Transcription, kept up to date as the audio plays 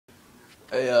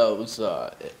Hey, what's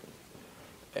up?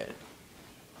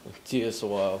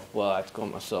 TSOL, well, I call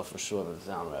myself for short of the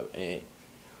sound rap. And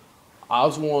I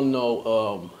just want to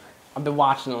know, I've been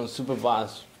watching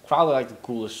Unsupervised, probably like the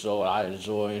coolest show I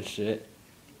enjoy and shit.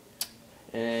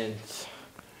 And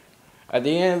at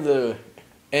the end of the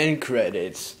end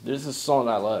credits, there's a song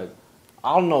I like.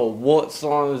 I don't know what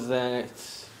song is that,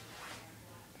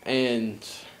 and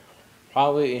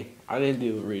probably I didn't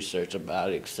do research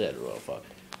about it, etc. Fuck.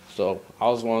 So I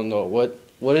just want to know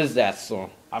what is that song?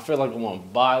 I feel like I want to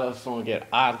buy that song, get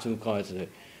iTunes cards in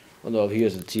it. Oh no,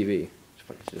 here's the TV.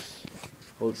 Just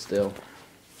hold still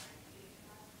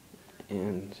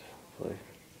and play.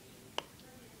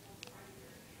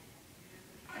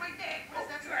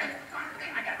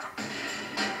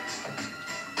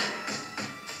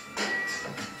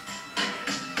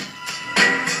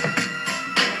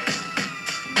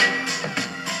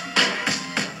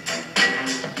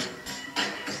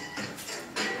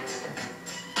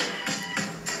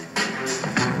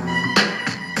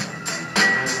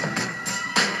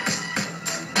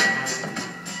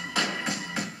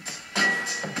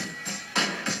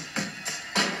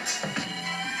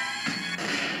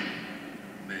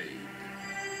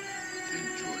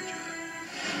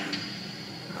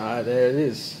 Alright, there it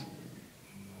is.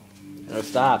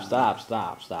 Stop.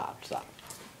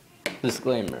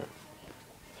 Disclaimer.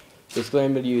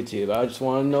 Disclaimer to YouTube. I just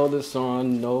want to know the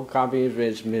song, no copy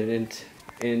infringement,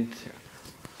 and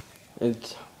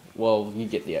well, you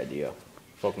get the idea.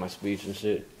 Fuck my speech and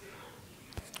shit.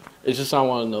 It's just I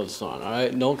want to know the song,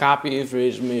 alright? No copy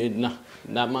infringement,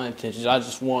 not my intentions. I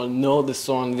just want to know the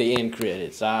song, the end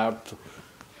credits. Let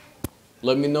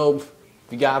me know, if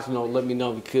you guys know, let me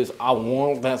know because I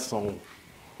want that song.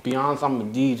 Be honest, I'm a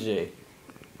DJ.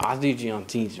 I DJ on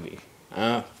TV.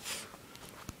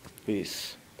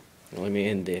 Peace. Let me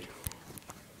end it.